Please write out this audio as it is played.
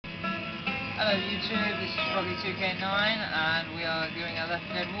Hello YouTube, this is Froggy2K9 and we are doing a Left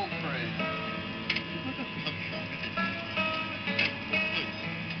 4 Dead walkthrough.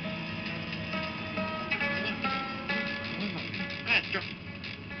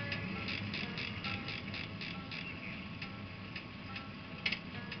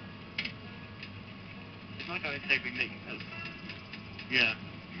 It's like I say we make it. Yeah.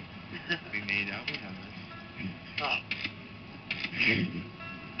 We made out, we haven't. Oh.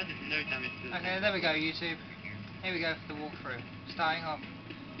 That is no damage to the... Okay, there we go YouTube. Here we go for the walkthrough. Starting off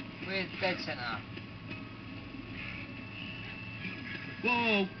with Dead Center.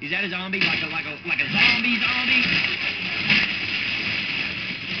 Whoa! Is that a zombie? Like a zombie? Okay.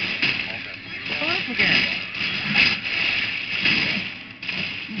 Up again.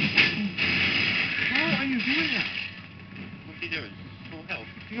 How are you doing that? What's he doing? Full health.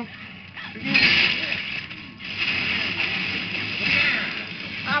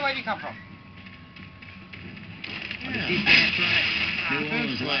 Where'd you come from? Yeah. That's right. New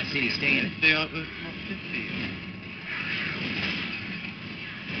Orleans, the last city standing. They are the city.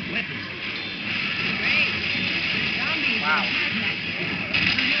 Weapons. Wow.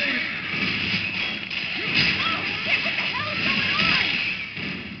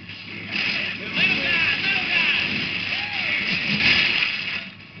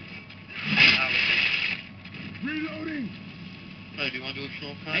 Reloading. So, do you want to do a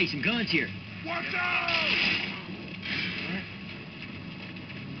shortcut? Hey, some guns here. Watch out!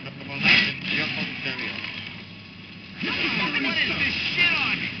 Jump on that and jump on the stereo. What is this shit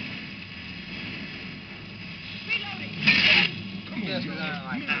on me? Just going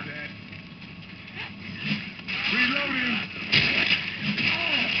like that. Reloading.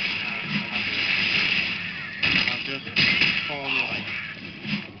 I'll just follow the light.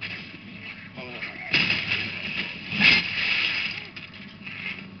 Follow the light.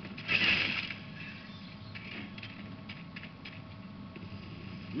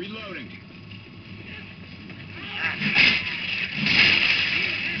 Reloading.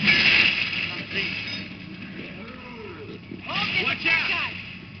 Watch out!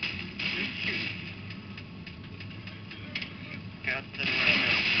 Okay, I'll send it right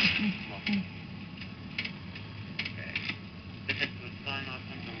now. Okay. They take the sign off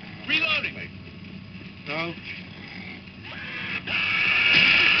and Reloading. Wait. No.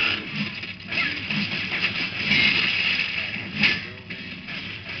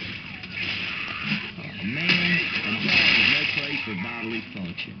 Oh man, a jar is no place for bodily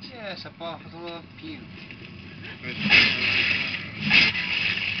functions. Yes, a bottle of puke.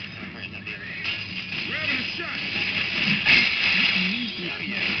 Grabbing a shot.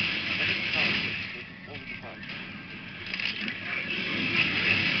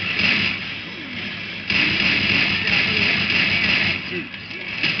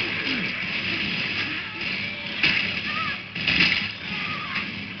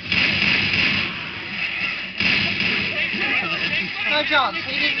 No chance,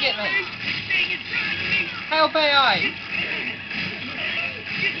 he didn't get me. Help AI!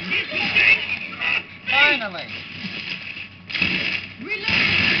 Finally!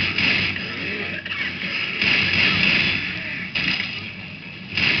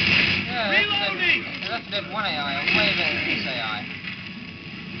 Yeah, Left 4 Dead 1 AI are way better than this AI.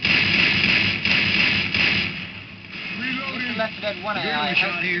 This is Left 4 Dead 1 AI.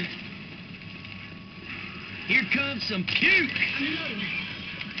 Shot here. Here comes some puke.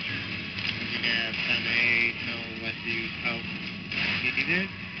 Yeah, Sunday, no, let's use help. You did it?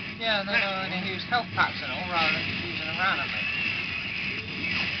 Yeah, no, and he used health packs and all rather than just using them randomly.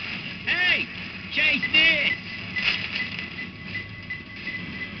 Hey, chase this.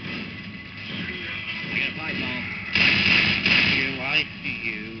 I got a pipe bomb. I see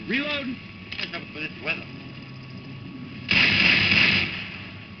you. Reloading. What's up with this weather?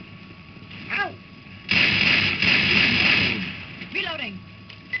 Ow. Reloading.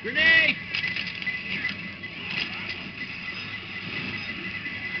 Grenade.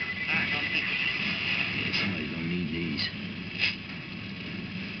 I'm thinking. Yeah, somebody's gonna need these.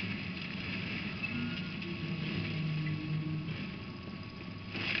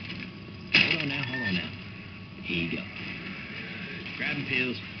 Hold on now. Here you go. Grabbing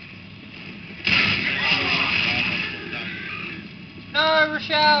pills. No,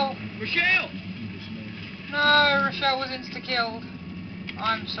 Rochelle! Rochelle! No, Rochelle was insta-killed.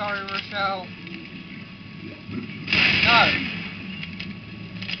 I'm sorry, Rochelle. No.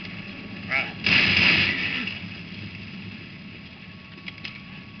 Right.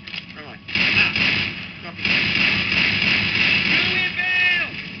 Where am I? Stop it.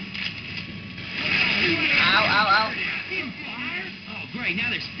 Ow, ow, ow. Oh, great. Now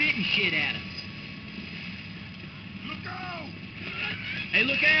they're spitting shit at us. Hey,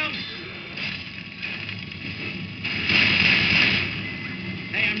 look out!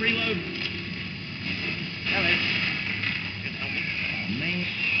 Hey, I'm reloading. Hello. Can you help me? Oh, man.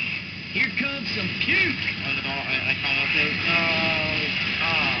 Here comes some puke! Oh no, I can't help you. No.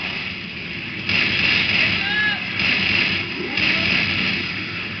 Ah.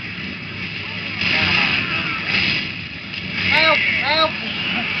 Help! Help!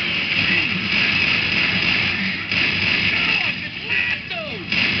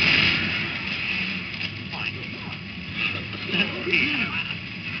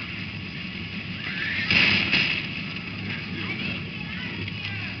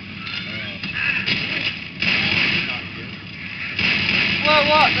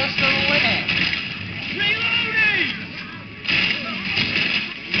 What? They're still all in it. Reloading!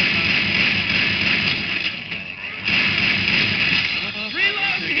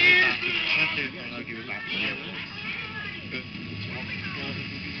 Reload here! I'll give it back to you.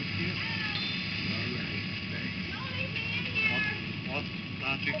 What?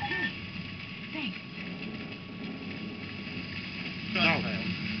 Magic? Thanks. No.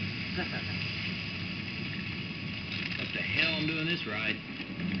 What the hell, I'm doing this right.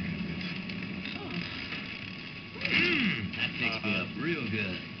 That fixed me up real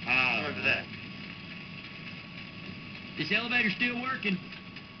good. Over there. This elevator's still working.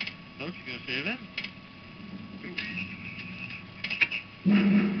 Look, you gonna save it?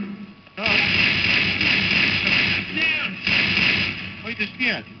 Oh. Down! Oh, you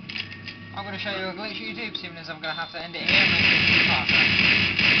disappeared. I'm going to show you a glitch YouTube, seeing as I'm going to have to end it here and make it two-parter.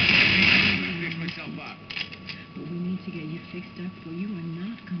 Fix myself up. But we need to get you fixed up or you are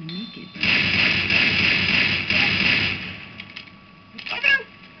not going to make it.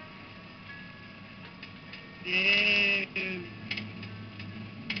 Yeah.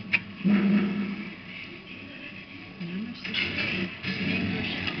 Not much to say.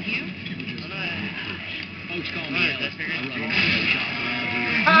 You? Folks call me Ellis. I run a auto shop around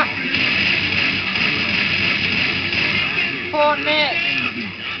here. Ha! Poor Nick!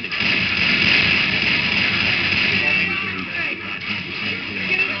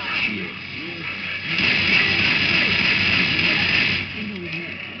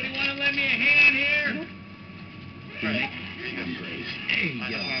 Somebody want to lend me a hand here? Right. There you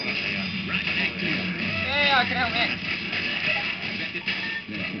go. Right back to you. Yeah, I can help Nick.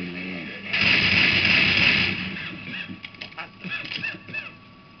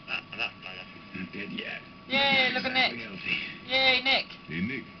 Not dead yet. Yay, look at Nick. Yay, Nick. Hey,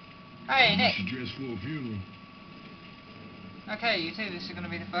 Nick. Hey, Nick. You should dress for a funeral. Okay, you two, this is going to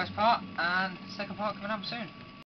be the first part, and the second part coming up soon.